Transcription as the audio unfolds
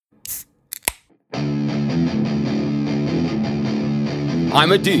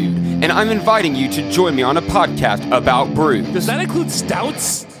I'm a dude, and I'm inviting you to join me on a podcast about brews. Does that include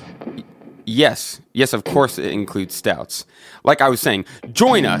stouts? Yes, of course it includes stouts. Like I was saying,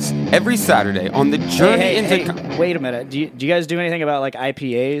 join us every Saturday on the journey into... Wait a minute. Do you guys do anything about like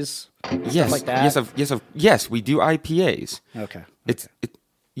IPAs? Yes, Stuff like that? yes, we do IPAs. Okay.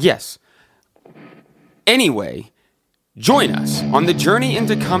 Yes. Anyway, join us on the Journey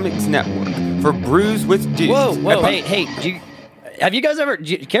into Comics Network for Brews with Dudes. Whoa, hey, have you guys ever...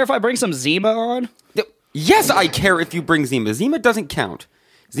 Do you care if I bring some Zima on? Yes, I care if you bring Zima. Zima doesn't count.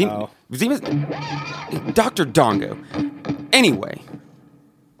 Zima's Dr. Dongo. Anyway,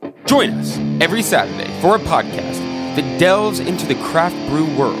 join us every Saturday for a podcast that delves into the craft brew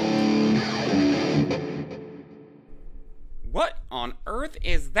world. What on earth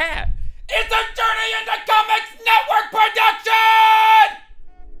is that? It's a Journey into Comics Network production!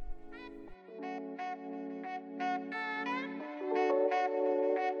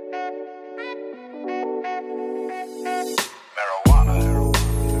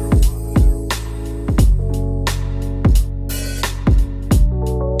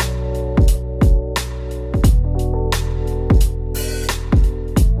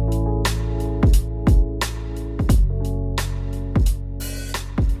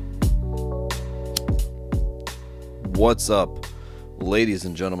 What's up, ladies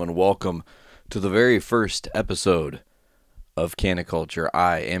and gentlemen? Welcome to the very first episode of Caniculture.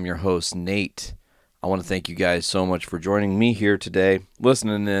 I am your host, Nate. I want to thank you guys so much for joining me here today,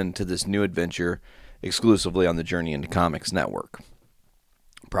 listening in to this new adventure exclusively on the Journey into Comics Network.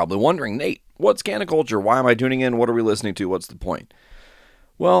 Probably wondering, Nate, what's Caniculture? Why am I tuning in? What are we listening to? What's the point?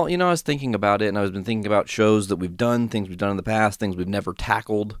 Well, I was thinking about it, and I've been thinking about shows that we've done, things we've done in the past, things we've never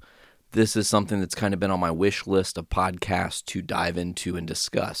tackled. This is something that's kind of been on my wish list of podcasts to dive into and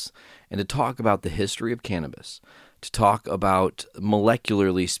discuss, and to talk about the history of cannabis, to talk about,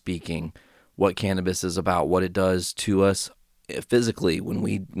 molecularly speaking, what cannabis is about, what it does to us physically when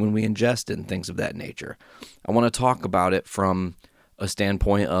we ingest it and things of that nature. I want to talk about it from a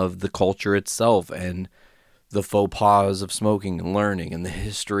standpoint of the culture itself and the faux pas of smoking and learning and the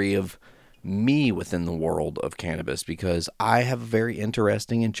history of me within the world of cannabis, because I have a very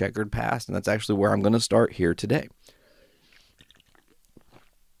interesting and checkered past, and that's actually where I'm going to start here today.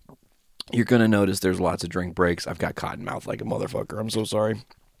 You're going to notice there's lots of drink breaks. I've got cotton mouth like a motherfucker. I'm so sorry.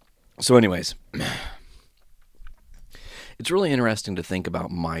 So anyways, it's really interesting to think about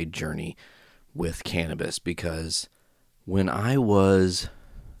my journey with cannabis, because when I was,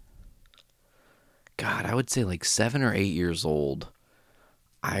 I would say like 7 or 8 years old,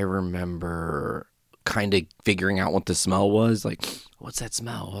 I remember kind of figuring out what the smell was. Like, what's that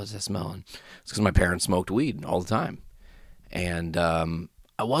smell? What's that smell? And it's because my parents smoked weed all the time. And I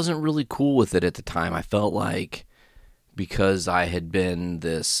wasn't really cool with it at the time. I felt like because I had been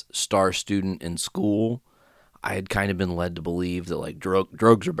this star student in school, I had kind of been led to believe that, like,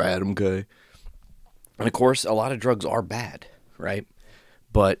 drugs are bad, okay? And, of course, a lot of drugs are bad, right?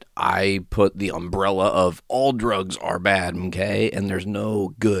 But I put the umbrella of all drugs are bad, okay? And there's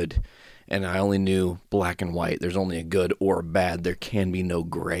no good. And I only knew black and white. There's only a good or a bad. There can be no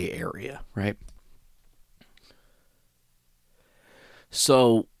gray area, right?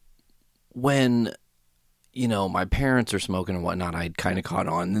 So when, my parents are smoking and whatnot, I'd kind of caught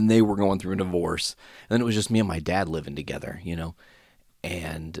on. And then they were going through a divorce. And then it was just me and my dad living together,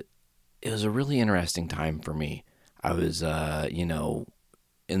 And it was a really interesting time for me. I was,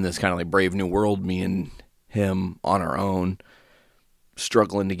 in this kind of like Brave New World, me and him on our own,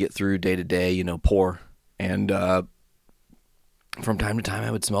 struggling to get through day to day, poor. And from time to time,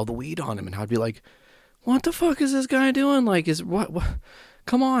 I would smell the weed on him, and I'd be like, "What the fuck is this guy doing? Like, what?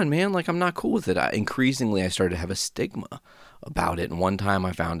 Come on, man! Like, I'm not cool with it." Increasingly, I started to have a stigma about it. And one time,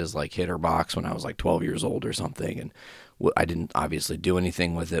 I found his like hitter box when I was like 12 years old or something, and I didn't obviously do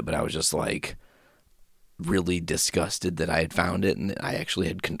anything with it, but I was just like really disgusted that I had found it, and I actually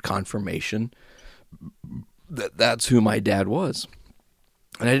had confirmation that that's who my dad was.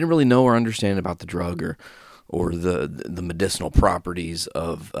 And I didn't really know or understand about the drug or the medicinal properties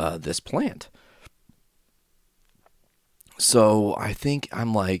of this plant. So I think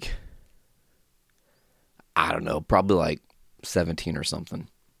I'm like, I don't know, probably like 17 or something.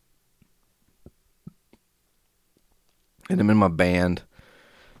 And I'm in my band.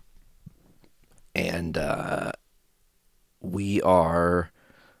 And we are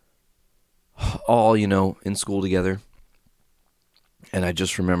all, in school together. And I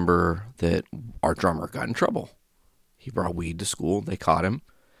just remember that our drummer got in trouble. He brought weed to school. They caught him.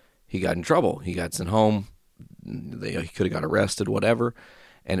 He got in trouble. He got sent home. He could have got arrested, whatever.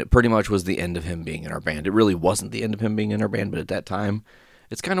 And it pretty much was the end of him being in our band. It really wasn't the end of him being in our band, but at that time,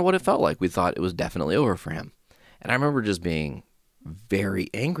 it's kind of what it felt like. We thought it was definitely over for him. And I remember just being very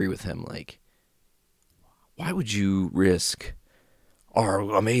angry with him. Like, why would you risk our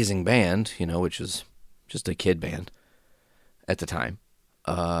amazing band, which is just a kid band at the time,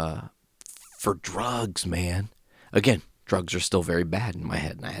 for drugs, man? Again, drugs are still very bad in my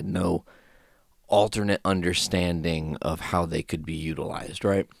head, and I had no alternate understanding of how they could be utilized,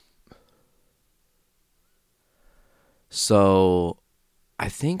 right? So I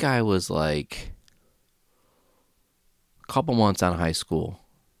think I was like a couple months out of high school,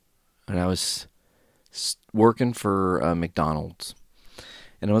 and I was working for McDonald's,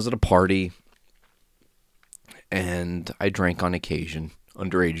 and I was at a party, and I drank on occasion,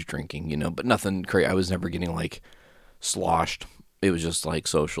 underage drinking, but nothing crazy. I was never getting like sloshed. It was just like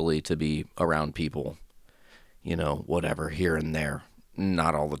socially to be around people, whatever, here and there.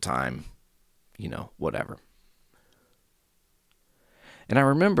 Not all the time, whatever. And I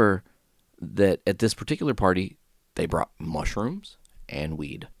remember that at this particular party, they brought mushrooms and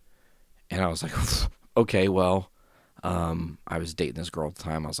weed. And I was like, okay, well, I was dating this girl at the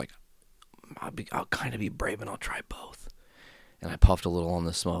time. I was like, I'll kind of be brave and I'll try both. And I puffed a little on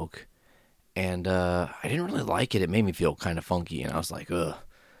the smoke. And I didn't really like it. It made me feel kind of funky. And I was like,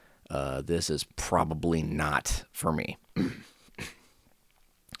 this is probably not for me.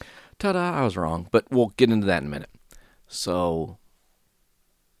 Ta-da, I was wrong. But we'll get into that in a minute. So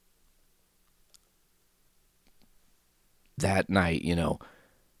that night,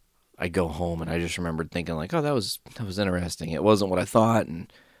 I go home and I just remembered thinking like, oh, that was interesting. It wasn't what I thought,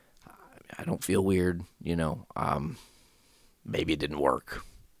 and I don't feel weird, maybe it didn't work,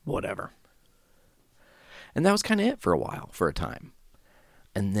 whatever. And that was kind of it for a while, for a time.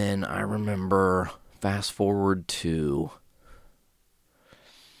 And then I remember, fast forward to,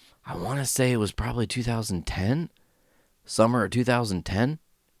 I want to say it was probably 2010, summer of 2010.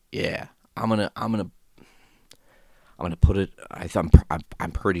 Yeah, I'm gonna put it.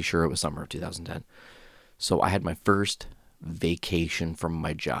 I'm pretty sure it was summer of 2010. So I had my first vacation from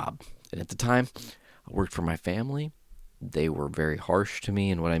my job, and at the time, I worked for my family. They were very harsh to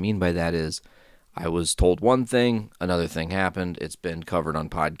me, and what I mean by that is, I was told one thing, another thing happened. It's been covered on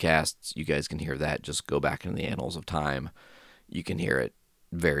podcasts. You guys can hear that. Just go back into the annals of time. You can hear it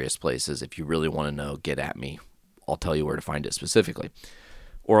various places. If you really want to know, get at me. I'll tell you where to find it specifically.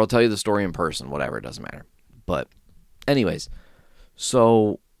 Or I'll tell you the story in person, whatever, it doesn't matter. But anyways,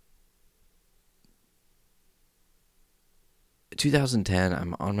 so 2010,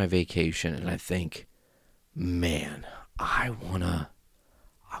 I'm on my vacation, and I think, man, I wanna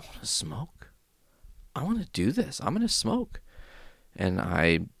smoke. I want to do this. I'm going to smoke. And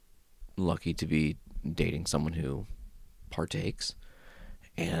I'm lucky to be dating someone who partakes.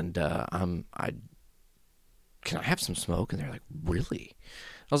 And can I have some smoke? And they're like, really?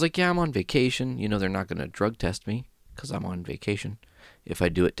 I was like, yeah, I'm on vacation. They're not going to drug test me because I'm on vacation. If I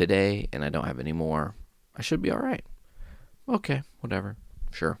do it today and I don't have any more, I should be all right. Okay, whatever.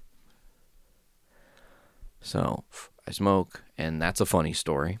 Sure. So I smoke, and that's a funny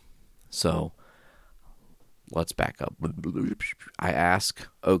story. So let's back up. I ask,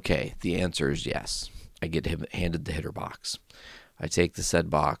 okay, the answer is yes. I get handed the hitter box. I take the said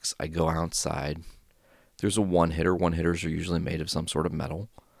box. I go outside. There's a one hitter. One hitters are usually made of some sort of metal.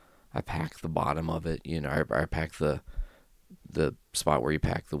 I pack the bottom of it. I pack the spot where you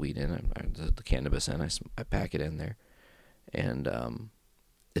pack the weed in, the cannabis in. I pack it in there. And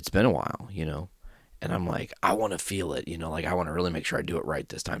it's been a while, And I'm like, I want to feel it, I want to really make sure I do it right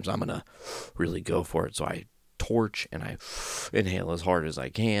this time. So I'm going to really go for it. So I torch and I inhale as hard as I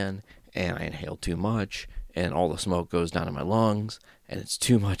can, and I inhale too much, and all the smoke goes down in my lungs, and it's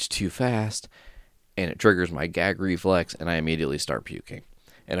too much too fast, and it triggers my gag reflex, and I immediately start puking,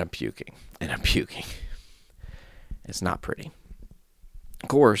 and I'm puking, and I'm puking. It's not pretty. Of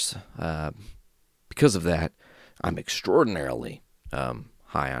course, because of that, I'm extraordinarily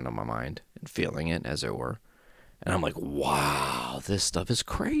high on my mind and feeling it, as it were, and I'm like, wow, this stuff is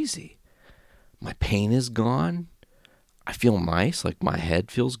crazy. My pain is gone. I feel nice, like my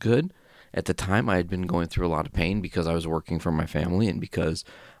head feels good. At the time, I had been going through a lot of pain because I was working for my family and because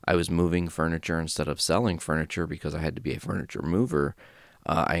I was moving furniture instead of selling furniture because I had to be a furniture mover.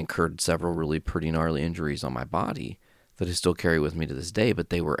 I incurred several really pretty gnarly injuries on my body that I still carry with me to this day, but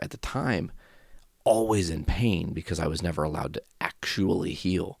they were, at the time, always in pain because I was never allowed to actually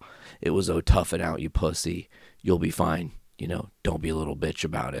heal. It was, oh, tough it out, you pussy. You'll be fine. Don't be a little bitch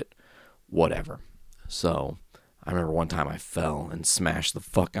about it. Whatever. So I remember one time I fell and smashed the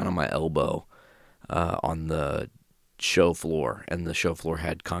fuck out of my elbow on the show floor, and the show floor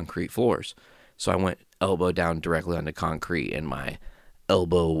had concrete floors. So I went elbow down directly onto concrete, and my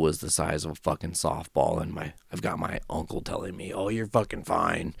elbow was the size of a fucking softball. And I've got my uncle telling me, "Oh, you're fucking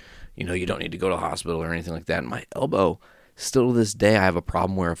fine. You know, you don't need to go to the hospital or anything like that." And my elbow, still to this day, I have a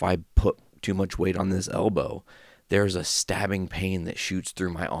problem where if I put too much weight on this elbow, there's a stabbing pain that shoots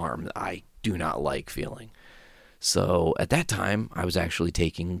through my arm that I do not like feeling. So at that time, I was actually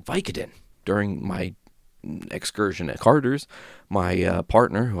taking Vicodin during my excursion at Carter's. My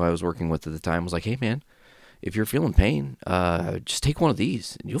partner, who I was working with at the time, was like, "Hey, man, if you're feeling pain, just take one of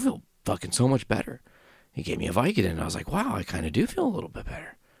these, and you'll feel fucking so much better." He gave me a Vicodin, and I was like, "Wow, I kind of do feel a little bit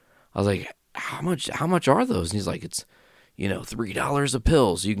better." I was like, "How much are those?" And he's like, "It's, $3 a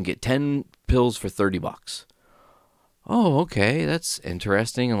pill, so you can get 10 pills for $30. Oh, okay, that's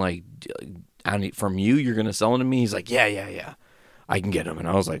interesting. And like, from you, you're going to sell them to me? He's like, yeah, I can get them. And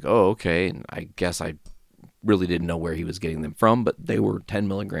I was like, oh, okay. And I guess I really didn't know where he was getting them from, but they were 10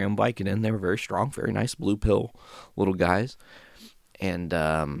 milligram Vicodin. They were very strong, very nice blue pill little guys. And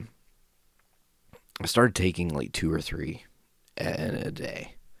I started taking like 2 or 3 in a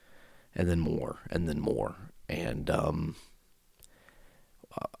day, and then more, and then more. And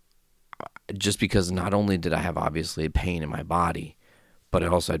just because not only did I have obviously pain in my body, but I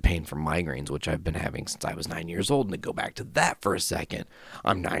also had pain from migraines, which I've been having since I was 9 years old. And to go back to that for a second,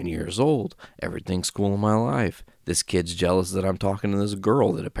 I'm 9 years old. Everything's cool in my life. This kid's jealous that I'm talking to this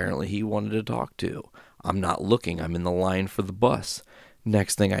girl that apparently he wanted to talk to. I'm not looking. I'm in the line for the bus.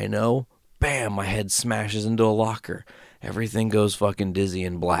 Next thing I know, bam, my head smashes into a locker. Everything goes fucking dizzy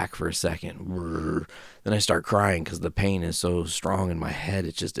and black for a second. Then I start crying because the pain is so strong in my head.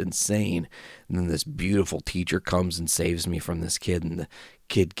 It's just insane. And then this beautiful teacher comes and saves me from this kid, and the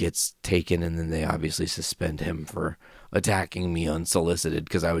kid gets taken, and then they obviously suspend him for attacking me unsolicited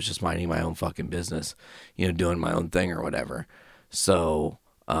because I was just minding my own fucking business, doing my own thing or whatever. So,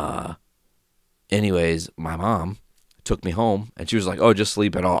 anyways, my mom took me home, and she was like, "Oh, just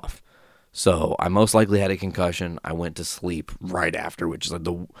sleep it off." So I most likely had a concussion. I went to sleep right after, which is like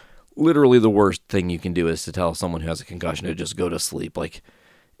literally the worst thing you can do is to tell someone who has a concussion to just go to sleep. Like,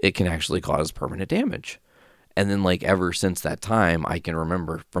 it can actually cause permanent damage. And then like ever since that time, I can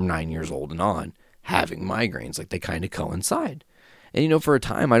remember from 9 years old and on having migraines. Like, they kind of coincide. And for a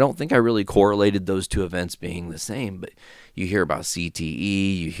time, I don't think I really correlated those two events being the same, but you hear about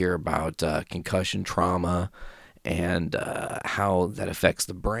CTE, you hear about concussion trauma, and how that affects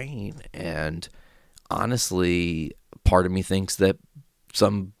the brain. And honestly, part of me thinks that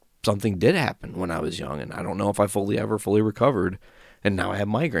something did happen when I was young, and I don't know if I ever fully recovered, and now I have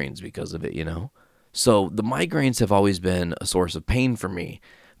migraines because of it, So the migraines have always been a source of pain for me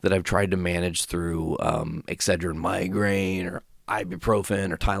that I've tried to manage through Excedrin migraine or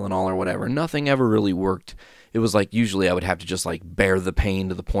ibuprofen or Tylenol or whatever. Nothing ever really worked. It was like usually I would have to just like bear the pain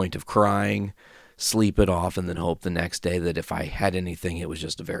to the point of crying, sleep it off, and then hope the next day that if I had anything, it was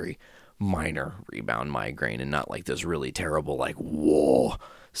just a very minor rebound migraine and not like this really terrible, like, whoa,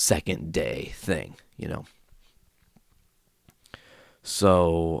 second day thing,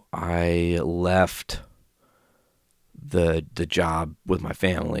 So I left the job with my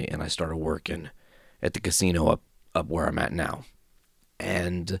family, and I started working at the casino up where I'm at now.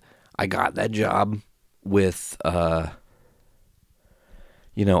 And I got that job with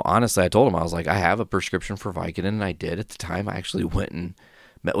honestly, I told him, I was like, I have a prescription for Vicodin, and I did at the time. I actually went and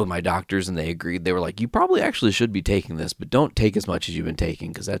met with my doctors, and they agreed. They were like, you probably actually should be taking this, but don't take as much as you've been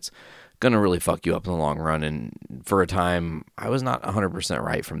taking because that's going to really fuck you up in the long run. And for a time, I was not 100%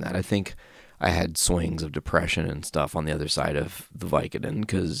 right from that. I think I had swings of depression and stuff on the other side of the Vicodin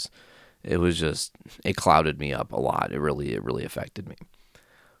because it clouded me up a lot. It really affected me.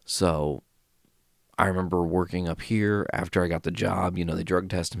 So I remember working up here after I got the job. They drug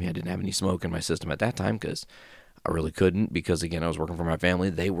tested me. I didn't have any smoke in my system at that time because I really couldn't because, again, I was working for my family.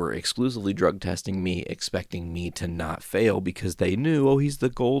 They were exclusively drug testing me, expecting me to not fail because they knew, oh, he's the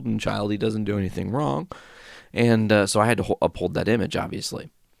golden child. He doesn't do anything wrong. And so I had to uphold that image, obviously,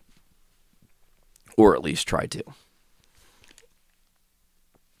 or at least try to.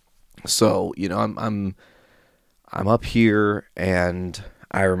 So, I'm up here, and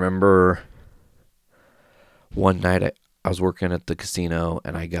I remember one night I was working at the casino,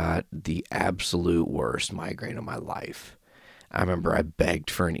 and I got the absolute worst migraine of my life. I remember I begged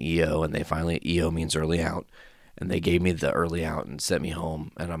for an EO, and they finally, EO means early out, and they gave me the early out and sent me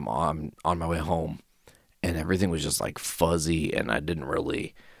home, and I'm on my way home, and everything was just like fuzzy, and I didn't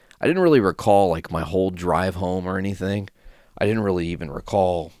really recall like my whole drive home or anything. I didn't really even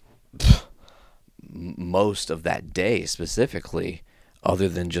recall most of that day specifically, other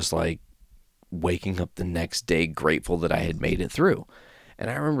than just like waking up the next day grateful that I had made it through. And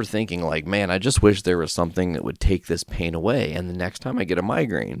I remember thinking, like, man, I just wish there was something that would take this pain away. And the next time I get a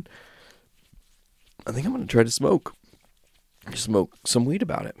migraine, I think I'm going to try to smoke some weed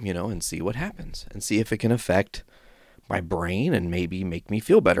about it, and see what happens and see if it can affect my brain and maybe make me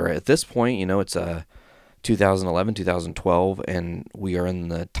feel better. At this point, it's 2011, 2012, and we are in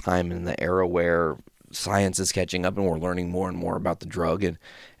the time in the era where science is catching up and we're learning more and more about the drug and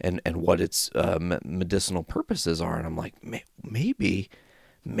what its medicinal purposes are. And I'm like, maybe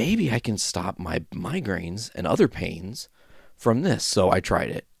I can stop my migraines and other pains from this. So I tried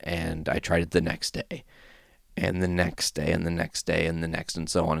it, and I tried it the next day and the next day and the next day and the next, and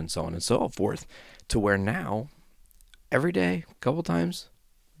so on and so on and so forth, to where now every day, a couple times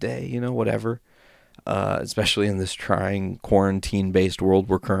a day, whatever, especially in this trying quarantine-based world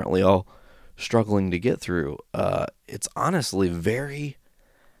we're currently all struggling to get through. It's honestly very,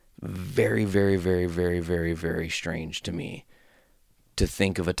 very, very, very, very, very, very strange to me to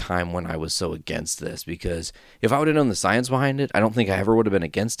think of a time when I was so against this, because if I would have known the science behind it, I don't think I ever would have been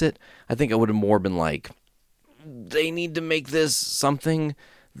against it. I think I would have more been like, they need to make this something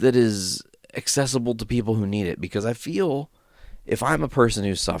that is accessible to people who need it, because I feel if I'm a person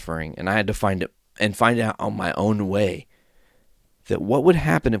who's suffering and I had to find out on my own way, that what would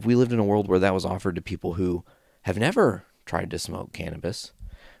happen if we lived in a world where that was offered to people who have never tried to smoke cannabis,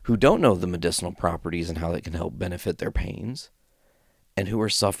 who don't know the medicinal properties and how it can help benefit their pains, and who are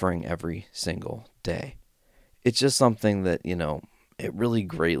suffering every single day. It's just something that, it really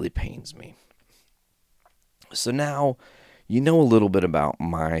greatly pains me. So now a little bit about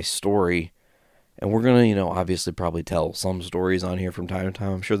my story, and we're going to, obviously probably tell some stories on here from time to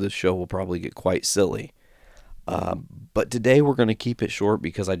time. I'm sure this show will probably get quite silly. But today we're going to keep it short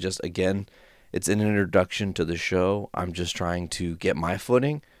because it's an introduction to the show. I'm just trying to get my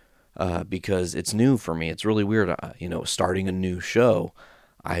footing because it's new for me. It's really weird, starting a new show.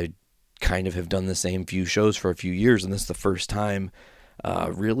 I kind of have done the same few shows for a few years, and this is the first time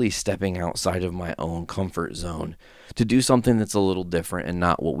really stepping outside of my own comfort zone to do something that's a little different and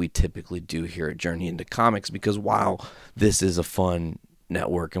not what we typically do here at Journey into Comics, because while this is a fun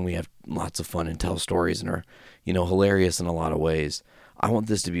network and we have lots of fun and tell stories and are, hilarious in a lot of ways, I want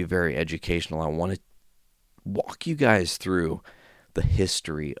this to be very educational. I want to walk you guys through the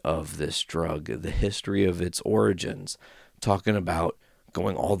history of this drug, the history of its origins, talking about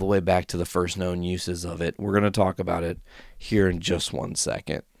going all the way back to the first known uses of it. We're going to talk about it here in just 1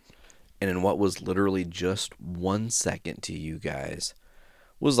 second. And in what was literally just 1 second to you guys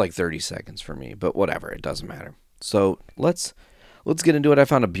was like 30 seconds for me, but whatever, it doesn't matter. So let's get into it. I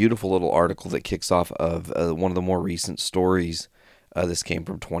found a beautiful little article that kicks off of one of the more recent stories. This came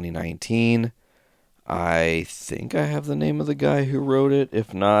from 2019. I think I have the name of the guy who wrote it.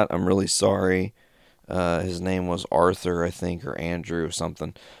 If not, I'm really sorry. His name was Arthur, I think, or Andrew or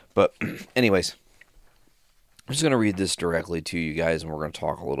something. But anyways, I'm just going to read this directly to you guys, and we're going to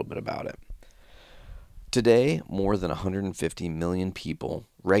talk a little bit about it. Today, more than 150 million people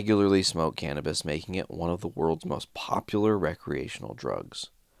regularly smoke cannabis, making it one of the world's most popular recreational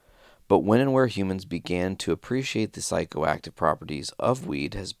drugs. But when and where humans began to appreciate the psychoactive properties of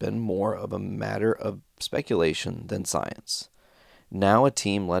weed has been more of a matter of speculation than science. Now a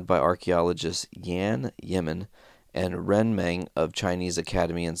team led by archaeologists Yan Yemin and Ren Meng of Chinese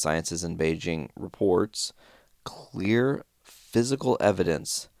Academy of Sciences in Beijing reports clear physical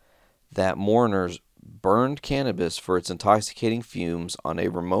evidence that mourners burned cannabis for its intoxicating fumes on a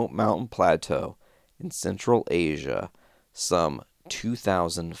remote mountain plateau in Central Asia some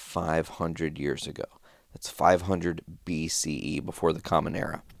 2,500 years ago. That's 500 BCE, before the Common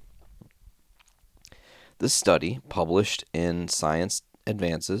Era. This study, published in Science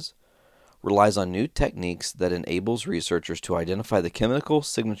Advances, relies on new techniques that enables researchers to identify the chemical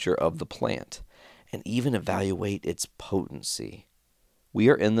signature of the plant and even evaluate its potency. We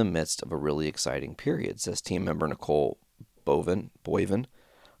are in the midst of a really exciting period, says team member Nicole Boivin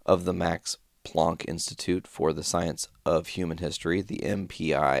of the Max Planck Institute for the Science of Human History, the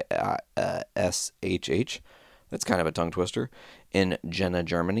MPISHH. That's kind of a tongue twister. In Jena,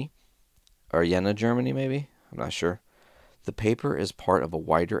 Germany. Or Jena, Germany, maybe? I'm not sure. The paper is part of a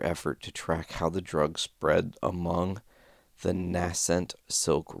wider effort to track how the drug spread among the nascent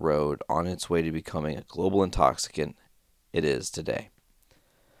Silk Road on its way to becoming a global intoxicant it is today.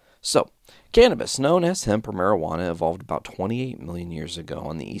 So, cannabis, known as hemp or marijuana, evolved about 28 million years ago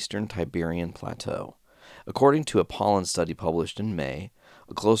on the eastern Iberian Plateau. According to a pollen study published in May,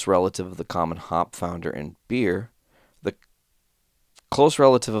 a close relative of the common hop found in beer,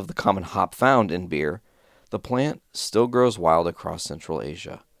 the plant still grows wild across Central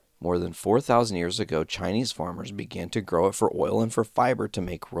Asia. More than 4,000 years ago, Chinese farmers began to grow it for oil and for fiber to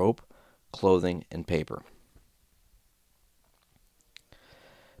make rope, clothing, and paper.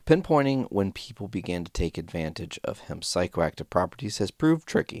 Pinpointing when people began to take advantage of hemp's psychoactive properties has proved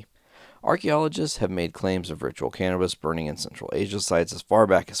tricky. Archaeologists have made claims of ritual cannabis burning in Central Asia sites as far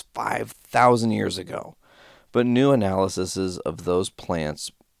back as 5,000 years ago, but new analyses of those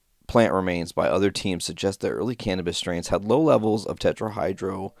plant remains by other teams suggest that early cannabis strains had low levels of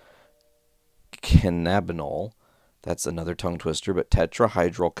tetrahydrocannabinol, that's another tongue twister, but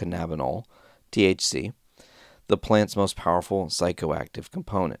tetrahydrocannabinol, THC, the plant's most powerful psychoactive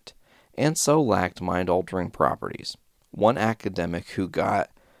component, and so lacked mind-altering properties. One academic who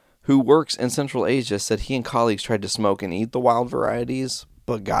works in Central Asia said he and colleagues tried to smoke and eat the wild varieties,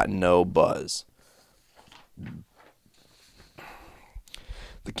 but got no buzz.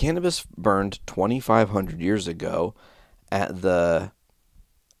 The cannabis burned 2,500 years ago at the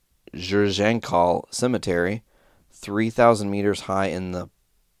Zhirzankal Cemetery, 3,000 meters high in the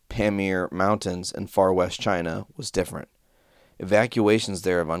Pamir Mountains in far west China, was different. Evacuations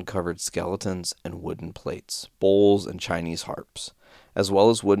there have uncovered skeletons and wooden plates, bowls, and Chinese harps, as well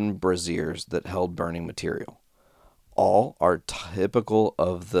as wooden braziers that held burning material. All are typical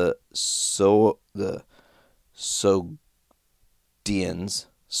of the Sogdians,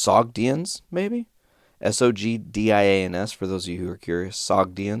 maybe? Sogdians, for those of you who are curious,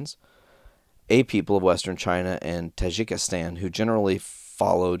 Sogdians, a people of Western China and Tajikistan who generally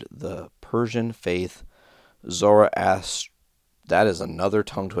followed the Persian faith Zoroaster. That is another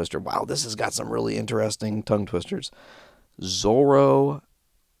tongue twister. Wow, this has got some really interesting tongue twisters. Zoroastrianism,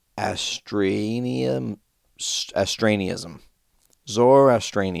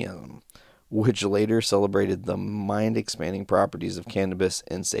 which later celebrated the mind-expanding properties of cannabis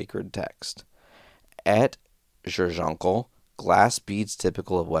in sacred text. At Zhirzankal, glass beads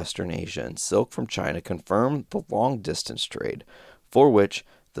typical of Western Asia and silk from China confirmed the long-distance trade, for which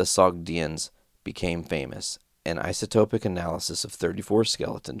the Sogdians became famous. An isotopic analysis of 34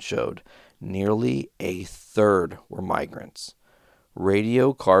 skeletons showed nearly a third were migrants.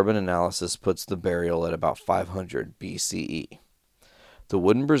 Radiocarbon analysis puts the burial at about 500 BCE. The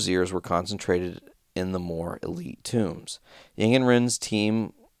wooden braziers were concentrated in the more elite tombs. Yang and Rin's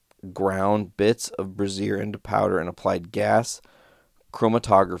team ground bits of brazier into powder and applied gas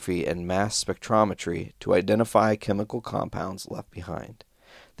chromatography and mass spectrometry to identify chemical compounds left behind.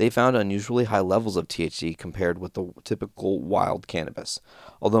 They found unusually high levels of THC compared with the typical wild cannabis,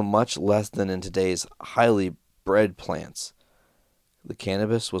 although much less than in today's highly bred plants. The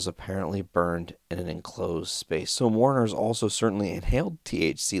cannabis was apparently burned in an enclosed space, so mourners also certainly inhaled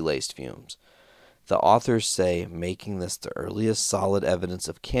THC-laced fumes. The authors say making this the earliest solid evidence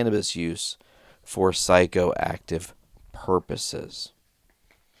of cannabis use for psychoactive purposes.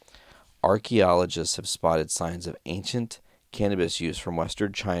 Archaeologists have spotted signs of ancient cannabis use from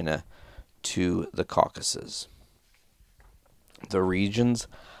Western China to the Caucasus. The region's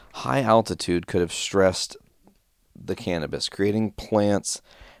high altitude could have stressed the cannabis, creating plants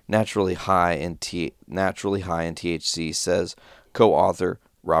naturally high in THC, says co-author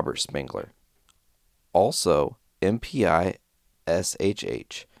Robert Spengler. Also, MPI-SHH.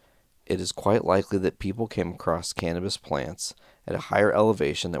 It is quite likely that people came across cannabis plants at a higher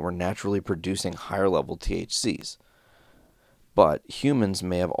elevation that were naturally producing higher level THCs. But humans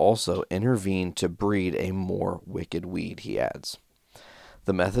may have also intervened to breed a more wicked weed, he adds.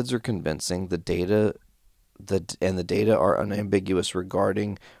 The methods are convincing, the data are unambiguous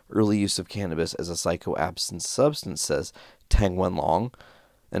regarding early use of cannabis as a psychoactive substance, says Tang Wenlong,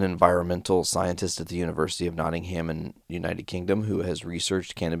 an environmental scientist at the University of Nottingham in the United Kingdom who has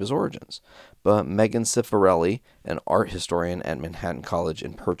researched cannabis origins. But Megan Cifarelli, an art historian at Manhattan College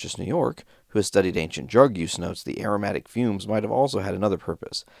in Purchase, New York, who has studied ancient drug use, notes the aromatic fumes might have also had another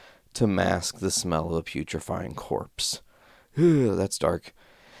purpose, to mask the smell of a putrefying corpse. That's dark.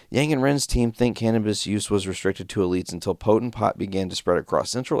 Yang and Ren's team think cannabis use was restricted to elites until potent pot began to spread across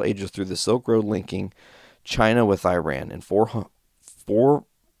Central Asia through the Silk Road linking China with Iran. In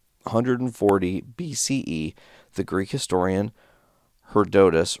 440 BCE, the Greek historian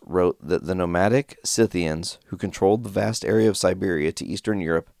Herodotus wrote that the nomadic Scythians, who controlled the vast area of Siberia to Eastern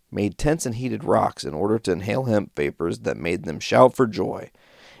Europe, made tents and heated rocks in order to inhale hemp vapors that made them shout for joy.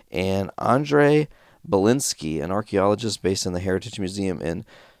 And Andrei Belinsky, an archaeologist based in the Heritage Museum in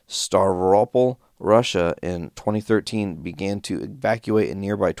Stavropol, Russia, in 2013, began to evacuate a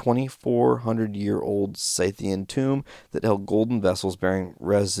nearby 2,400-year-old Scythian tomb that held golden vessels bearing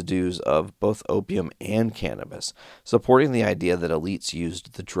residues of both opium and cannabis, supporting the idea that elites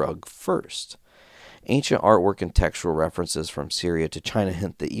used the drug first. Ancient artwork and textual references from Syria to China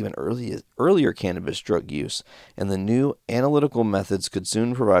hint that even earlier cannabis drug use and the new analytical methods could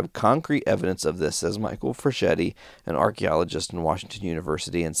soon provide concrete evidence of this, says Michael Fraschetti, an archaeologist in Washington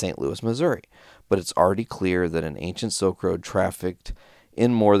University in St. Louis, Missouri. But it's already clear that an ancient Silk Road trafficked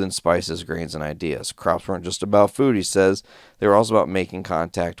in more than spices, grains, and ideas. Crops weren't just about food, he says. They were also about making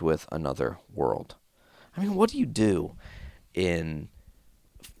contact with another world. I mean, what do you do in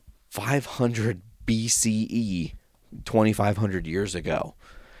 500 BCE, 2,500 years ago?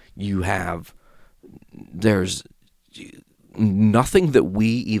 There's nothing that we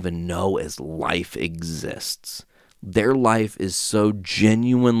even know as life exists. Their life is so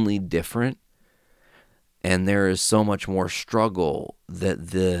genuinely different, and there is so much more struggle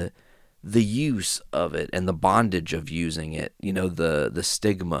that the use of it and the bondage of using it, the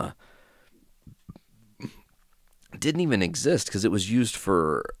stigma, didn't even exist because it was used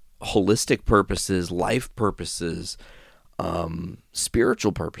for holistic purposes, life purposes,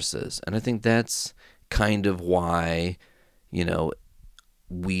 spiritual purposes. And I think that's kind of why,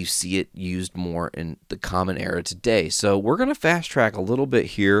 we see it used more in the common era today. So we're going to fast track a little bit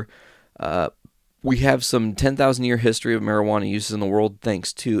here. We have some 10,000 year history of marijuana uses in the world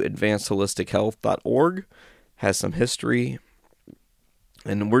thanks to advancedholistic.org. Has some history.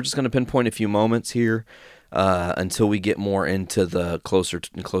 And we're just going to pinpoint a few moments here until we get more into the closer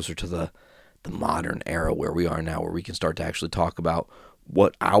to the modern era where we are now, where we can start to actually talk about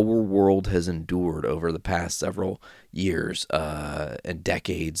what our world has endured over the past several years and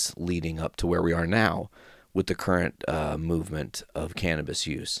decades leading up to where we are now with the current movement of cannabis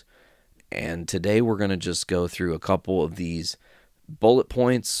use. And today we're going to just go through a couple of these bullet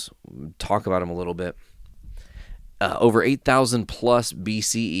points, talk about them a little bit. Over 8,000 plus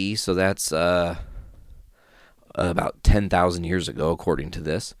BCE, so that's about 10,000 years ago, according to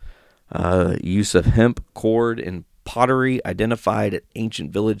this. Use of hemp cord in pottery identified at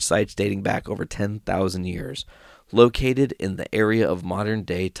ancient village sites dating back over 10,000 years. Located in the area of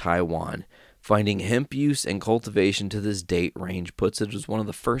modern-day Taiwan. Finding hemp use and cultivation to this date range puts it as one of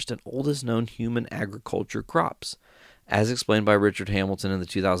the first and oldest known human agriculture crops. As explained by Richard Hamilton in the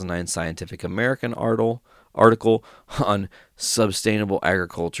 2009 Scientific American article on sustainable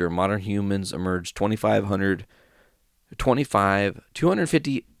agriculture, modern humans emerged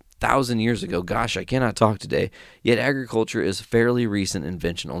 250,000 years ago. Gosh, I cannot talk today. Yet agriculture is a fairly recent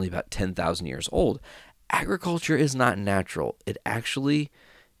invention, only about 10,000 years old. Agriculture is not natural. It actually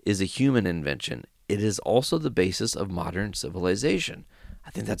is a human invention. It is also the basis of modern civilization.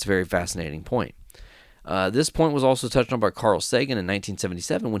 I think that's a very fascinating point. This point was also touched on by Carl Sagan in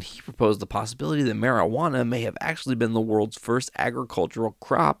 1977 when he proposed the possibility that marijuana may have actually been the world's first agricultural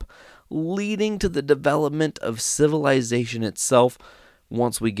crop, leading to the development of civilization itself.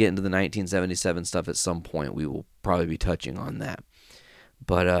 Once we get into the 1977 stuff at some point, we will probably be touching on that.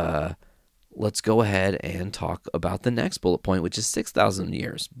 But let's go ahead and talk about the next bullet point, which is 6,000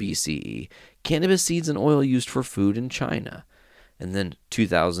 years BCE. Cannabis seeds and oil used for food in China. And then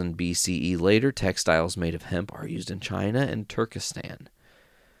 2000 BCE later, textiles made of hemp are used in China and Turkestan.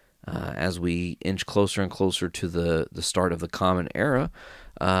 As we inch closer and closer to the start of the Common Era,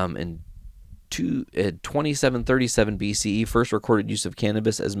 in 2737 BCE, first recorded use of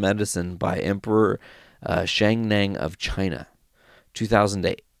cannabis as medicine by Emperor Shangnang of China.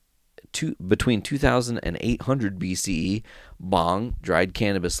 Between 2000 and 800 BCE, bhang, dried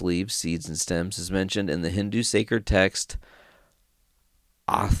cannabis leaves, seeds, and stems, is mentioned in the Hindu sacred text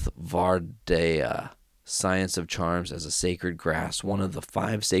Atharvaveda, Science of Charms, as a sacred grass, one of the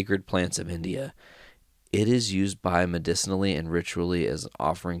 5 sacred plants of India. It is used medicinally and ritually as an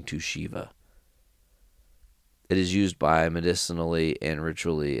offering to Shiva. That's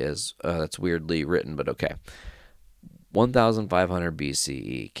weirdly written, but okay. 1500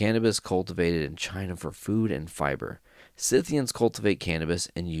 BCE, cannabis cultivated in China for food and fiber. Scythians cultivate cannabis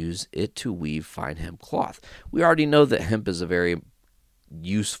and use it to weave fine hemp cloth. We already know that hemp is a very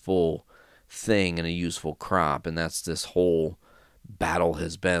useful thing and a useful crop, and that's this whole battle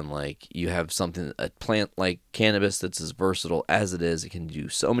has been. Like, you have a plant like cannabis that's as versatile as it is. It can do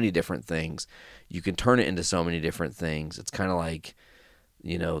so many different things. You can turn it into so many different things. It's kind of like,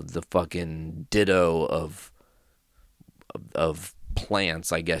 the fucking ditto of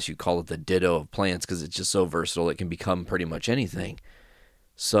plants. I guess you call it the ditto of plants because it's just so versatile. It can become pretty much anything.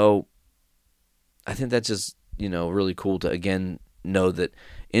 So I think that's just, really cool to, again, know that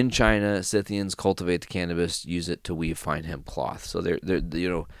in China, Scythians cultivate the cannabis, use it to weave fine hemp cloth. So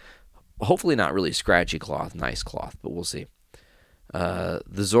they're hopefully not really scratchy cloth, nice cloth, but we'll see. The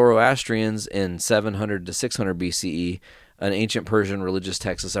Zoroastrians in 700 to 600 BCE An ancient Persian religious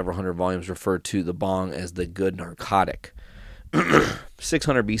text of several hundred volumes referred to the bong as the good narcotic.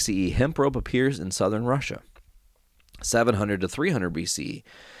 600 BCE, hemp rope appears in southern Russia. 700 to 300 BCE,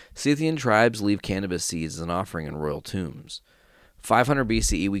 Scythian tribes leave cannabis seeds as an offering in royal tombs. 500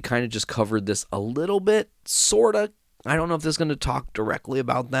 BCE, we kind of just covered this a little bit, sort of. I don't know if this is going to talk directly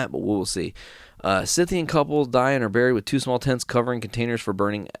about that, but we'll see. Scythian couples die and are buried with 2 small tents covering containers for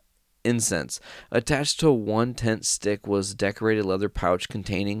burning incense. Attached to one tent stick was a decorated leather pouch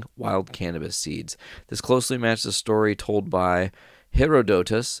containing wild cannabis seeds. This closely matched the story told by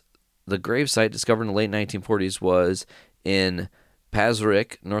Herodotus. The gravesite discovered in the late 1940s was in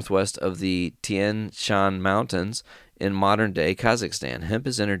Pazyryk, northwest of the Tian Shan Mountains in modern-day Kazakhstan. Hemp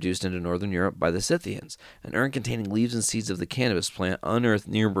is introduced into northern Europe by the Scythians. An urn containing leaves and seeds of the cannabis plant unearthed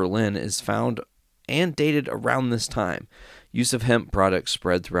near Berlin is found and dated around this time. Use of hemp products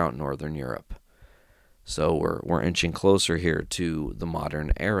spread throughout northern Europe. So we're inching closer here to the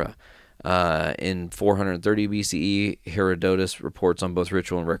modern era. In 430 BCE, Herodotus reports on both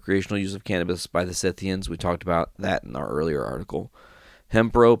ritual and recreational use of cannabis by the Scythians. We talked about that in our earlier article.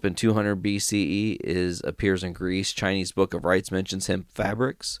 Hemp rope in 200 BCE appears in Greece. Chinese Book of Rites mentions hemp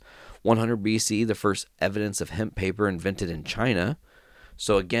fabrics. 100 BCE, the first evidence of hemp paper invented in China.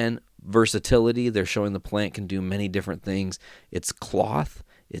 So again, versatility. They're showing the plant can do many different things. It's cloth.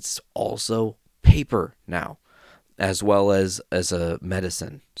 It's also paper now, as well as a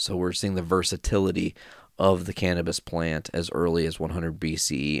medicine. So we're seeing the versatility of the cannabis plant as early as 100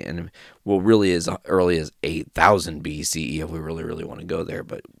 BCE, and really as early as 8000 BCE if we really want to go there.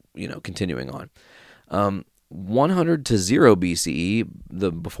 But continuing on, 100 to 0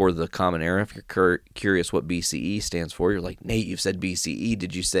 BCE, before the Common Era. If you're curious what BCE stands for, you're like, Nate, you've said BCE.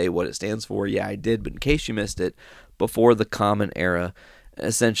 Did you say what it stands for? Yeah, I did. But in case you missed it, before the Common Era.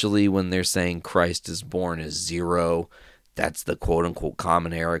 Essentially, when they're saying Christ is born is 0, that's the quote-unquote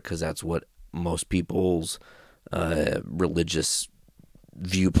common era, because that's what most people's religious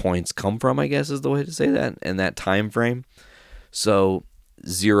viewpoints come from, I guess is the way to say that, in that time frame. So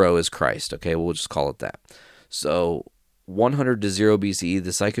 0 is Christ, okay? We'll just call it that. So 100 to 0 BCE,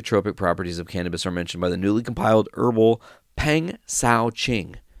 the psychotropic properties of cannabis are mentioned by the newly compiled herbal Peng Sao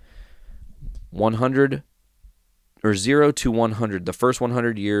Ching. 0 to 100, the first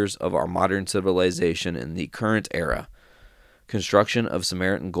 100 years of our modern civilization in the current era. Construction of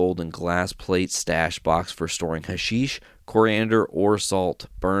Samaritan gold and glass plate stash box for storing hashish, coriander, or salt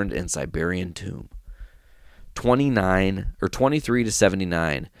burned in Siberian tomb. 23 to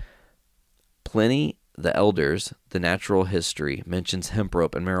 79. Pliny the Elder's, The Natural History, mentions hemp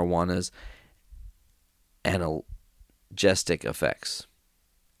rope and marijuana's analgesic effects.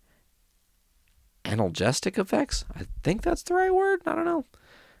 Analgesic effects? I think that's the right word. I don't know.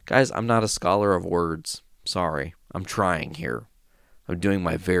 Guys, I'm not a scholar of words. Sorry. I'm trying here. I'm doing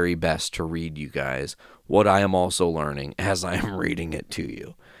my very best to read you guys what I am also learning as I am reading it to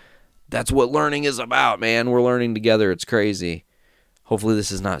you. That's what learning is about, man. We're learning together. It's crazy. Hopefully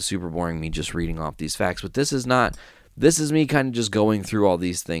this is not super boring, me just reading off these facts, but this is not. This is me kind of just going through all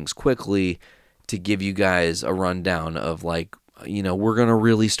these things quickly to give you guys a rundown of we're going to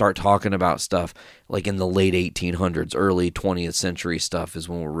really start talking about stuff like in the late 1800s, early 20th century stuff is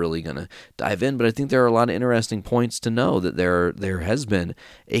when we're really going to dive in. But I think there are a lot of interesting points to know that there has been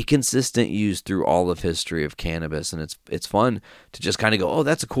a consistent use through all of history of cannabis. And it's fun to just kind of go, oh,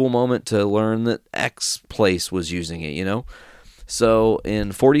 that's a cool moment to learn that X place was using it, So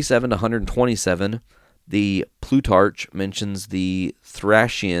in 47 to 127, the Plutarch mentions the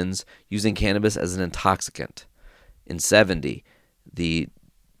Thracians using cannabis as an intoxicant. In 70, the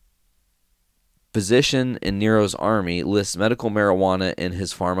physician in Nero's army lists medical marijuana in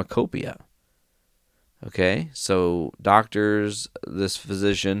his pharmacopoeia. Okay, so this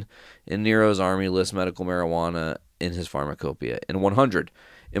physician in Nero's army lists medical marijuana in his pharmacopoeia. In 100,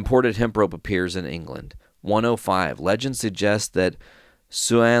 imported hemp rope appears in England. 105, legend suggests that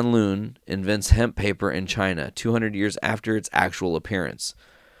Suan Lun invents hemp paper in China 200 years after its actual appearance.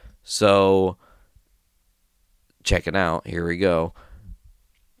 So check it out. Here we go.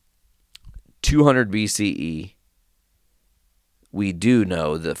 200 BCE, we do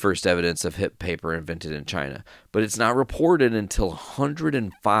know the first evidence of hemp paper invented in China, but it's not reported until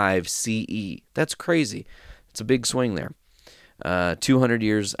 105 CE. That's crazy. It's a big swing there. 200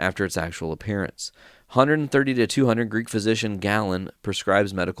 years after its actual appearance. 130 to 200, Greek physician Galen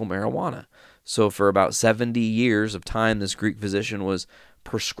prescribes medical marijuana. So for about 70 years of time, this Greek physician was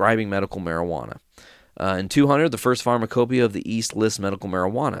prescribing medical marijuana. In 200, the first pharmacopoeia of the East lists medical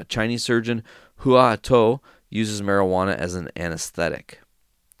marijuana. Chinese surgeon Hua Tuo uses marijuana as an anesthetic.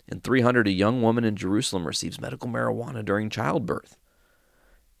 In 300, a young woman in Jerusalem receives medical marijuana during childbirth.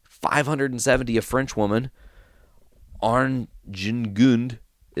 570, a French woman, Arne Jingund,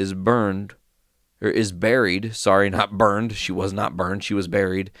 is buried, not burned, she was not burned, she was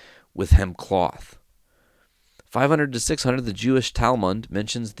buried with hemp cloth. 500 to 600, the Jewish Talmud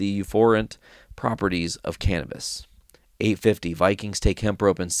mentions the euphorant properties of cannabis. 850, Vikings take hemp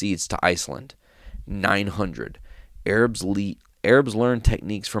rope and seeds to Iceland. 900, Arabs learn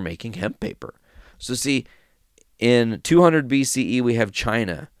techniques for making hemp paper. So see, in 200 BCE, we have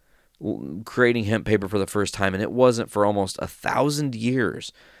China creating hemp paper for the first time, and it wasn't for almost 1,000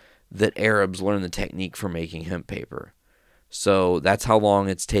 years that Arabs learned the technique for making hemp paper. So that's how long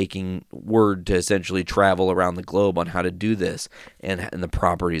it's taking word to essentially travel around the globe on how to do this and the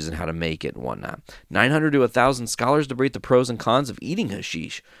properties and how to make it and whatnot. 900 to 1,000 scholars debate the pros and cons of eating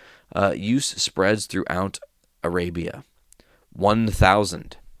hashish. Use spreads throughout Arabia.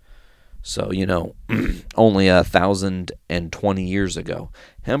 1,000. So, only 1,020 years ago.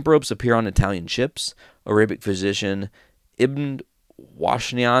 Hemp ropes appear on Italian ships. Arabic physician Ibn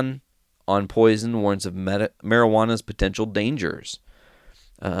Washnian on poison warns of marijuana's potential dangers.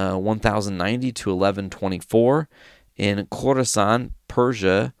 1090 to 1124. In Khorasan,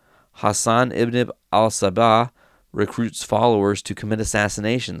 Persia, Hassan ibn al-Sabah recruits followers to commit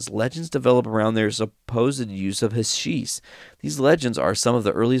assassinations. Legends develop around their supposed use of hashish. These legends are some of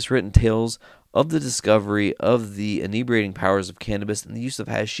the earliest written tales of the discovery of the inebriating powers of cannabis and the use of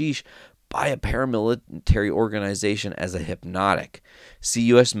hashish by a paramilitary organization as a hypnotic. See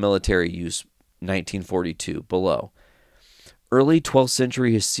U.S. military use 1942 below. Early 12th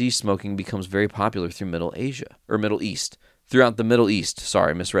century hashish smoking becomes very popular through Middle East. Throughout the Middle East.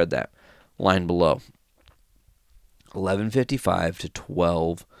 Sorry, misread that. Line below. 1155 to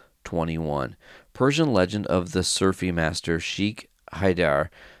 1221. Persian legend of the Sufi master Sheikh Haidar,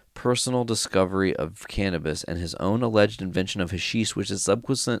 personal discovery of cannabis and his own alleged invention of hashish, with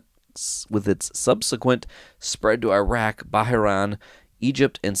its subsequent spread to Iraq, Bahrain,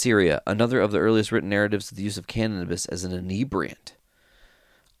 Egypt, and Syria. Another of the earliest written narratives of the use of cannabis as an inebriant.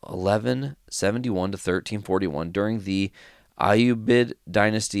 1171 to 1341. During the Ayyubid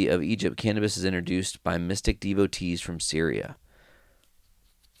dynasty of Egypt, cannabis is introduced by mystic devotees from Syria.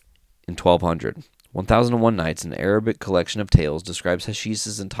 In 1200, 1001 Nights, an Arabic collection of tales, describes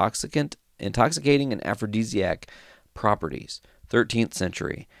hashish's intoxicating and aphrodisiac properties. 13th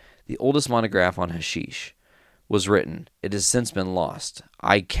century, the oldest monograph on hashish was written. It has since been lost.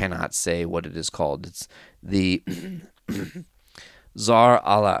 I cannot say what it is called. It's the Zar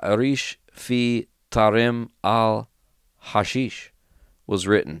al-Arish fi Tarim al-Hashish was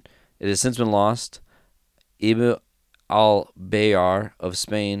written. It has since been lost. Ibn al-Bayar of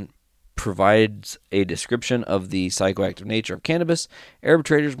Spain provides a description of the psychoactive nature of cannabis. Arab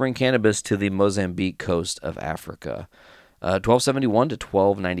traders bring cannabis to the Mozambique coast of Africa. 1271 to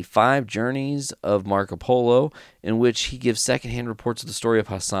 1295, Journeys of Marco Polo, in which he gives secondhand reports of the story of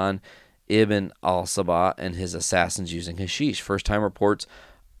Hassan ibn al-Sabah and his assassins using hashish. First time reports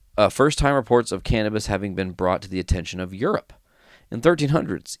of cannabis having been brought to the attention of Europe. In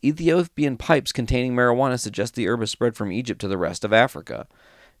 1300s, Ethiopian pipes containing marijuana suggest the herb has spread from Egypt to the rest of Africa.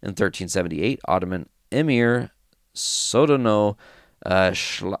 In 1378, Ottoman Emir Sodono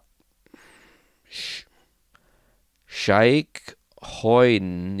Shaikh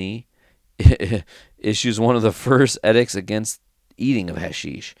Hoyni issues one of the first edicts against eating of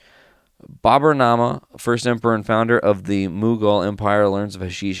hashish. Babur Nama, first emperor and founder of the Mughal Empire, learns of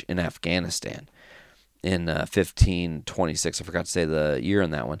hashish in Afghanistan. In 1526, I forgot to say the year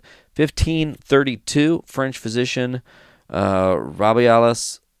on that one. 1532, French physician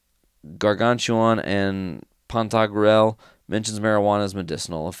Rabelais Gargantuan and Pantagruel mentions marijuana's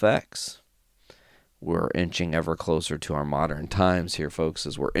medicinal effects. We're inching ever closer to our modern times here, folks,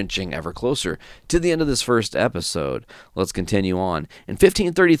 as we're inching ever closer to the end of this first episode. Let's continue on. In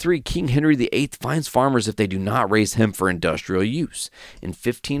 1533, King Henry VIII fines farmers if they do not raise hemp for industrial use. In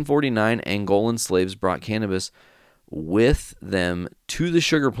 1549, Angolan slaves brought cannabis with them to the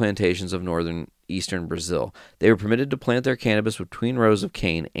sugar plantations of eastern Brazil. They were permitted to plant their cannabis between rows of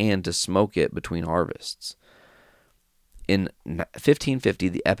cane and to smoke it between harvests. In 1550,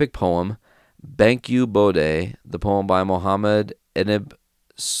 the epic poem Banku Bode, the poem by Muhammad ibn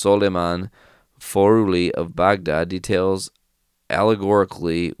Suleiman Foruli of Baghdad, details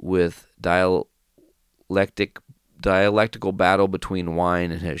allegorically with dialectical battle between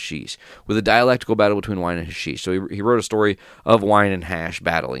wine and hashish. So he wrote a story of wine and hash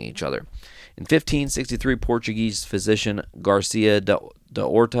battling each other. In 1563, Portuguese physician Garcia de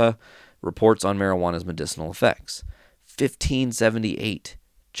Horta reports on marijuana's medicinal effects. 1578,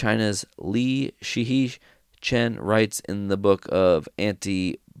 China's Li Shihi Chen writes in the book of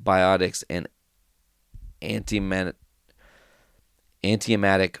Antibiotics and Antiemetic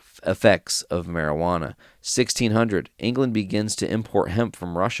Effects of Marijuana. 1600, England begins to import hemp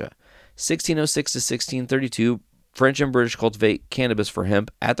from Russia. 1606 to 1632, French and British cultivate cannabis for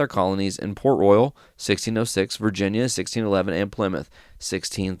hemp at their colonies in Port Royal, 1606, Virginia, 1611, and Plymouth,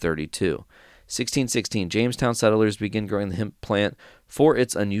 1632. 1616, Jamestown settlers begin growing the hemp plant for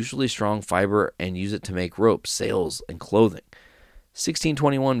its unusually strong fiber and use it to make ropes, sails, and clothing.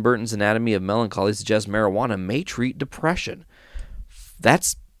 1621, Burton's Anatomy of Melancholy suggests marijuana may treat depression.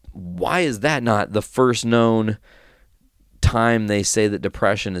 Why is that not the first known time they say that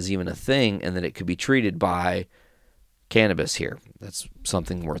depression is even a thing and that it could be treated by cannabis here? That's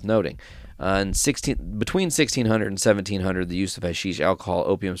something worth noting. Between 1600 and 1700, the use of hashish, alcohol,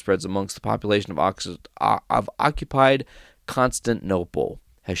 opium spreads amongst the population of occupied Constantinople.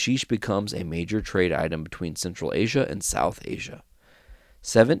 Hashish becomes a major trade item between Central Asia and South Asia.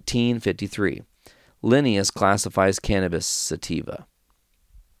 1753, Linnaeus classifies cannabis sativa.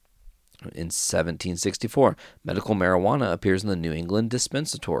 In 1764, medical marijuana appears in the New England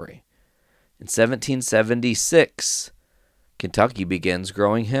Dispensatory. In 1776, Kentucky begins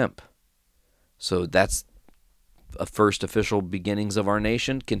growing hemp. So that's a first official beginnings of our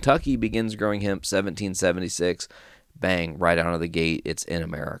nation. Kentucky begins growing hemp 1776. Bang, right out of the gate, it's in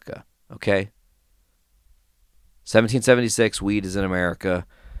America. Okay? 1776, weed is in America.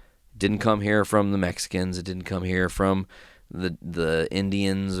 It didn't come here from the Mexicans. It didn't come here from the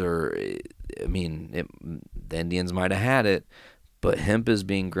Indians, the Indians might have had it, but hemp is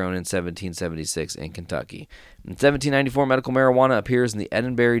being grown in 1776 in Kentucky. In 1794, medical marijuana appears in the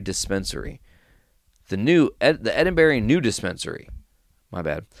Edinburgh Dispensary. The Edinburgh New Dispensary. My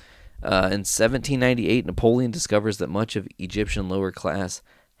bad. In 1798, Napoleon discovers that much of Egyptian lower class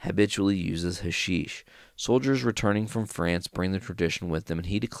habitually uses hashish. Soldiers returning from France bring the tradition with them, and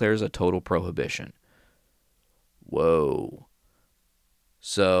he declares a total prohibition. Whoa.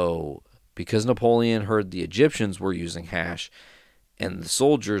 So, because Napoleon heard the Egyptians were using hash, and the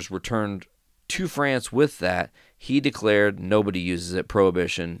soldiers returned to France with that, he declared nobody uses it,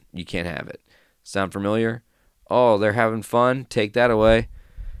 prohibition, you can't have it. Sound familiar? Oh, they're having fun, take that away.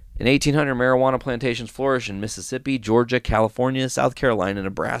 In 1800, marijuana plantations flourish in Mississippi, Georgia, California, South Carolina,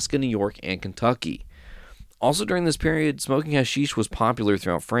 Nebraska, New York, and Kentucky. Also during this period, smoking hashish was popular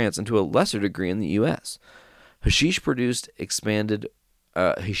throughout France and to a lesser degree in the U.S. Hashish production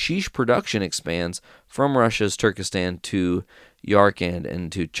expands from Russia's Turkestan to Yarkand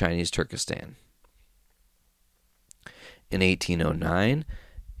and to Chinese Turkestan. In 1809,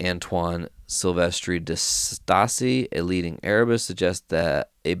 Antoine Silvestri de Stasi, a leading Arabist, suggests that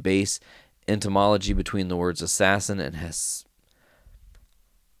a base etymology between the words assassin and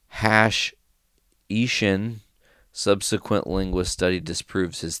Hash-Ishin. Subsequent linguist study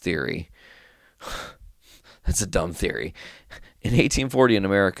disproves his theory. That's a dumb theory. In 1840 in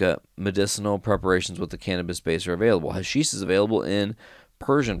America, medicinal preparations with the cannabis base are available. Hashish is available in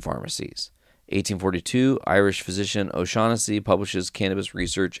Persian pharmacies. 1842, Irish physician O'Shaughnessy publishes cannabis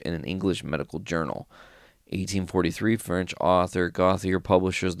research in an English medical journal. 1843, French author Gauthier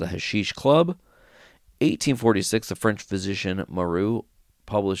publishes The Hashish Club. 1846, the French physician Moreau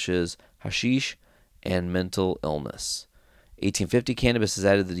publishes Hashish and Mental Illness. 1850, cannabis is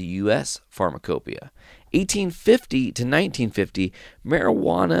added to the U.S. pharmacopoeia. 1850 to 1950,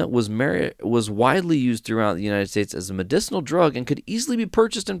 marijuana was widely used throughout the United States as a medicinal drug and could easily be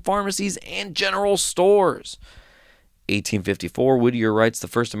purchased in pharmacies and general stores. 1854, Whittier writes the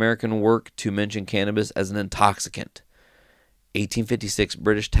first American work to mention cannabis as an intoxicant. 1856,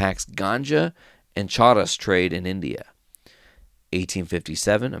 British tax ganja and charas trade in India.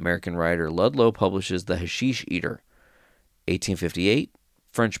 1857, American writer Ludlow publishes The Hashish Eater. 1858,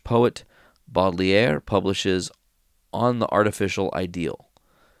 French poet Baudelaire publishes On the Artificial Ideal.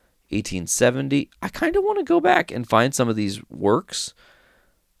 1870, I kind of want to go back and find some of these works,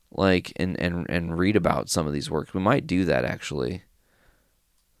 and read about some of these works. We might do that, actually.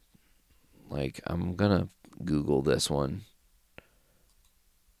 I'm going to Google this one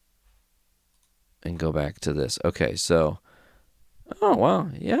and go back to this. Okay, so, oh, wow,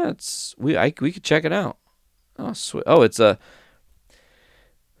 yeah, we could check it out. Oh, sweet. Oh, it's to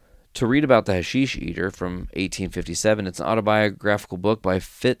read about the Hashish Eater from 1857. It's an autobiographical book by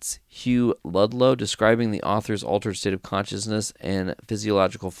Fitzhugh Ludlow describing the author's altered state of consciousness and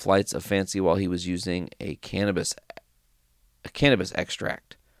physiological flights of fancy while he was using a cannabis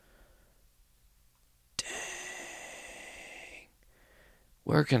extract. Dang.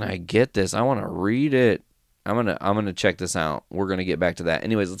 Where can I get this? I want to read it. I'm gonna check this out. We're gonna get back to that.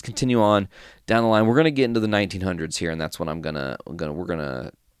 Anyways, let's continue on down the line. We're gonna get into the 1900s here, and that's when we're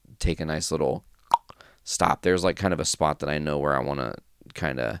gonna take a nice little stop. There's like kind of a spot that I know where I want to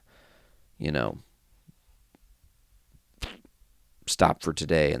kind of, stop for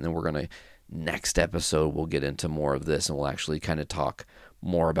today, and then we're gonna next episode we'll get into more of this, and we'll actually kind of talk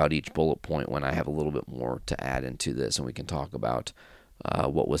more about each bullet point when I have a little bit more to add into this, and we can talk about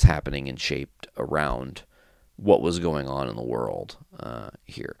what was happening and shaped around what was going on in the world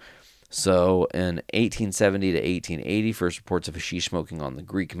here. So in 1870 to 1880, first reports of hashish smoking on the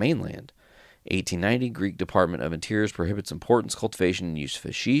Greek mainland. 1890, Greek Department of Interior prohibits importation, cultivation, and use of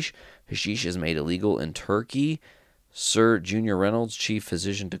hashish. Hashish is made illegal in Turkey. Sir Junior Reynolds, chief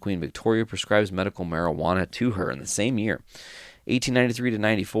physician to Queen Victoria, prescribes medical marijuana to her in the same year. 1893 to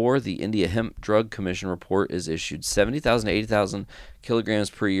 94, the India Hemp Drug Commission report is issued. 70,000 to 80,000 kilograms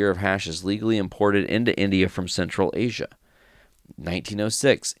per year of hash is legally imported into India from Central Asia.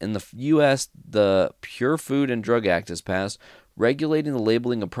 1906, in the U.S., the Pure Food and Drug Act is passed, regulating the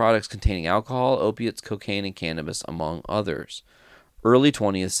labeling of products containing alcohol, opiates, cocaine, and cannabis, among others. Early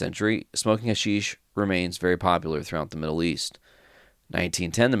 20th century, smoking hashish remains very popular throughout the Middle East.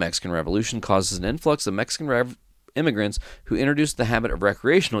 1910, the Mexican Revolution causes an influx of Mexican immigrants who introduced the habit of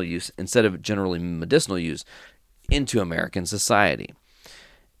recreational use instead of generally medicinal use into American society.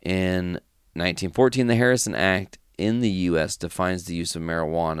 In 1914, the Harrison Act in the U.S. defines the use of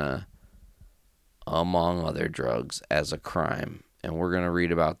marijuana, among other drugs, as a crime. And we're going to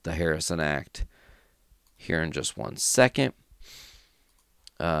read about the Harrison Act here in just one second.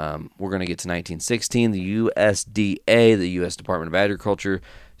 We're going to get to 1916. The USDA, the U.S. Department of Agriculture,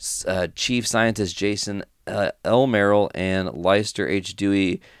 Chief Scientist Jason L. Merrill and Leicester H.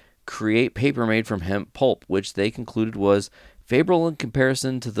 Dewey create paper made from hemp pulp, which they concluded was favorable in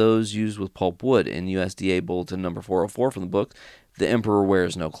comparison to those used with pulp wood. In USDA Bulletin number 404 from the book, The Emperor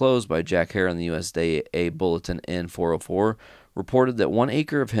Wears No Clothes by Jack Hare, in the USDA Bulletin N404, reported that 1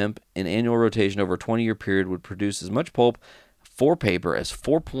 acre of hemp in annual rotation over a 20-year period would produce as much pulp for paper as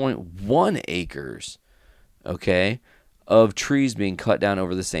 4.1 acres, of trees being cut down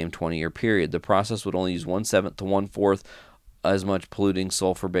over the same 20-year period. The process would only use 1/7 to 1/4 as much polluting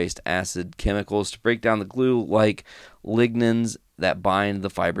sulfur-based acid chemicals to break down the glue-like lignins that bind the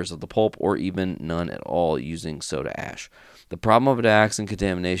fibers of the pulp, or even none at all, using soda ash. The problem of dioxin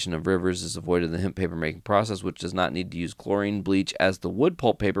contamination of rivers is avoided in the hemp paper making process, which does not need to use chlorine bleach as the wood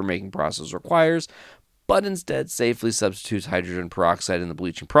pulp paper making process requires, but instead safely substitutes hydrogen peroxide in the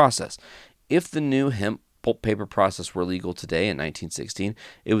bleaching process. If the new hemp pulp paper process were legal today in 1916,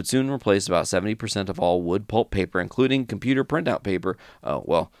 it would soon replace about 70% of all wood pulp paper, including computer printout paper.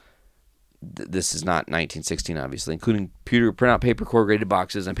 This is not 1916, obviously, including computer printout paper, corrugated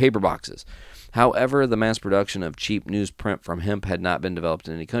boxes, and paper boxes. However, the mass production of cheap newsprint from hemp had not been developed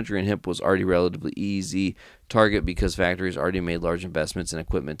in any country, and hemp was already relatively easy target because factories already made large investments in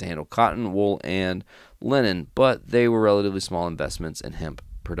equipment to handle cotton, wool, and linen, but they were relatively small investments in hemp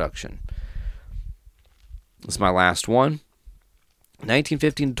production. This is my last one.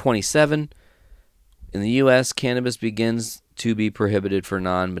 1915 to 27, in the U.S., cannabis begins to be prohibited for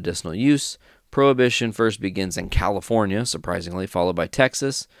non-medicinal use. Prohibition first begins in California, surprisingly, followed by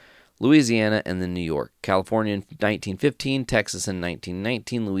Texas, Louisiana, and then New York. California in 1915, Texas in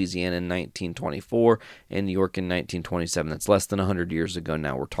 1919, Louisiana in 1924, and New York in 1927. That's less than 100 years ago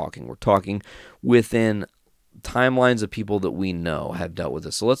now. We're talking within timelines of people that we know have dealt with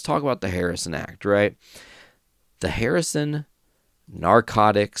this. So let's talk about the Harrison Act, right? The Harrison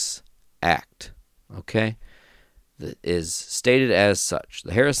Narcotics Act, okay, that is stated as such.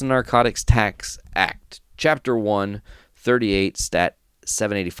 The Harrison Narcotics Tax Act, Chapter 1, 38, Stat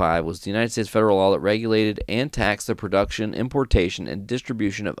 785, was the United States federal law that regulated and taxed the production, importation, and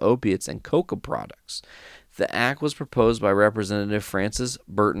distribution of opiates and coca products. The act was proposed by Representative Francis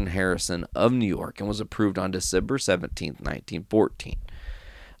Burton Harrison of New York and was approved on December 17, 1914.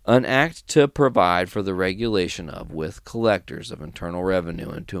 An act to provide for the regulation of, with collectors of internal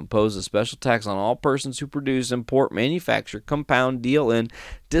revenue, and to impose a special tax on all persons who produce, import, manufacture, compound, deal in,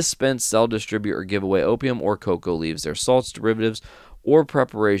 dispense, sell, distribute, or give away opium or cocoa leaves, their salts, derivatives, or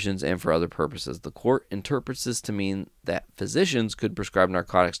preparations, and for other purposes. The court interprets this to mean that physicians could prescribe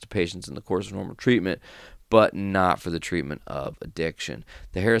narcotics to patients in the course of normal treatment, but not for the treatment of addiction.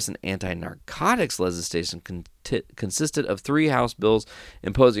 The Harrison anti-narcotics legislation consisted of 3 House bills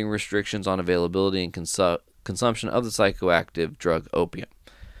imposing restrictions on availability and consumption of the psychoactive drug opium.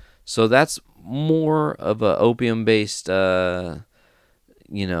 So that's more of a opium-based, thing,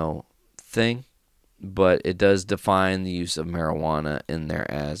 but it does define the use of marijuana in there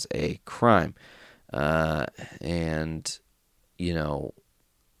as a crime. And,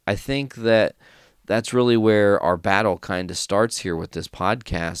 I think that's really where our battle kind of starts here with this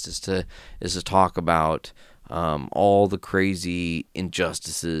podcast is to talk about all the crazy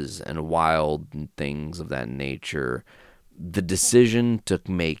injustices and wild things of that nature. The decision to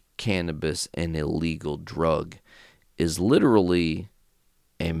make cannabis an illegal drug is literally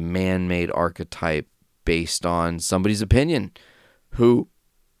a man-made archetype based on somebody's opinion who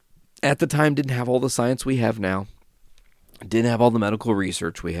at the time didn't have all the science we have now, didn't have all the medical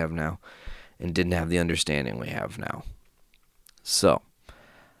research we have now, and didn't have the understanding we have now. So,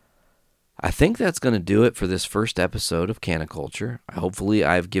 I think that's going to do it for this first episode of Caniculture. Hopefully,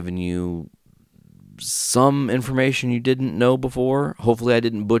 I've given you some information you didn't know before. Hopefully, I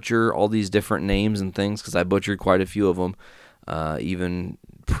didn't butcher all these different names and things, because I butchered quite a few of them. Even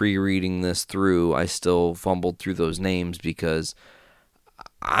pre-reading this through, I still fumbled through those names because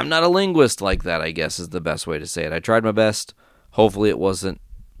I'm not a linguist like that, I guess is the best way to say it. I tried my best. Hopefully, it wasn't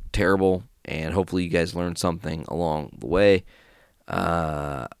terrible, and hopefully, you guys learned something along the way.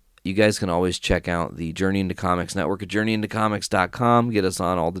 You guys can always check out the Journey into Comics network at journeyintocomics.com. Get us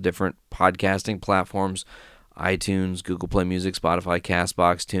on all the different podcasting platforms, iTunes, Google Play Music, Spotify,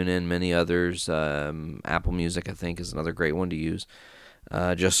 CastBox, TuneIn, many others. Apple Music, I think, is another great one to use.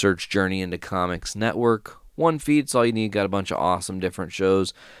 Just search Journey into Comics Network. One feed, it's all you need. Got a bunch of awesome different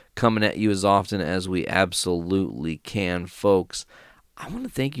shows coming at you as often as we absolutely can, folks. I want to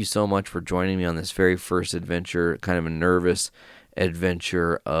thank you so much for joining me on this very first adventure, kind of a nervous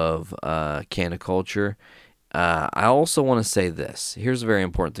adventure of Caniculture. I also want to say this. Here's a very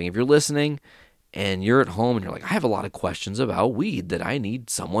important thing. If you're listening and you're at home and you're like, I have a lot of questions about weed that I need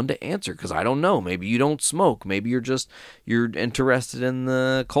someone to answer because I don't know. Maybe you don't smoke. Maybe you're interested in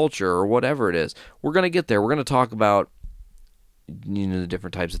the culture or whatever it is. We're going to get there. We're going to talk about the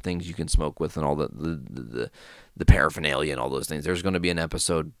different types of things you can smoke with and all the paraphernalia and all those things. There's going to be an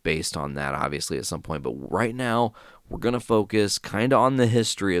episode based on that, obviously, at some point. But right now, we're going to focus kind of on the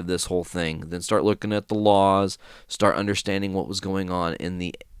history of this whole thing, then start looking at the laws, start understanding what was going on in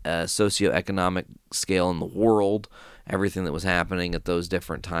the socioeconomic scale in the world, everything that was happening at those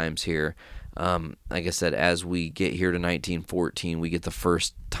different times here. Like I said, as we get here to 1914, we get the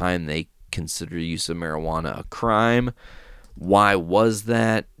first time they consider use of marijuana a crime. Why was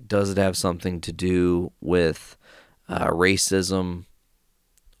that? Does it have something to do with racism?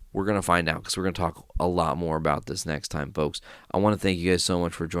 We're going to find out because we're going to talk a lot more about this next time, folks. I want to thank you guys so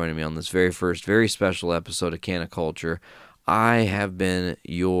much for joining me on this very first, very special episode of Caniculture. I have been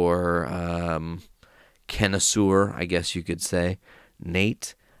your connoisseur, I guess you could say,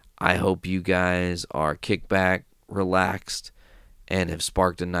 Nate. I hope you guys are kicked back, relaxed, and have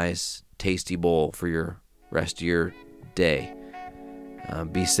sparked a nice, tasty bowl for your rest of your day.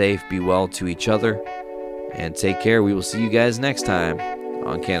 Be safe, be well to each other, and take care. We will see you guys next time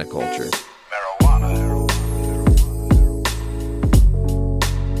on Caniculture.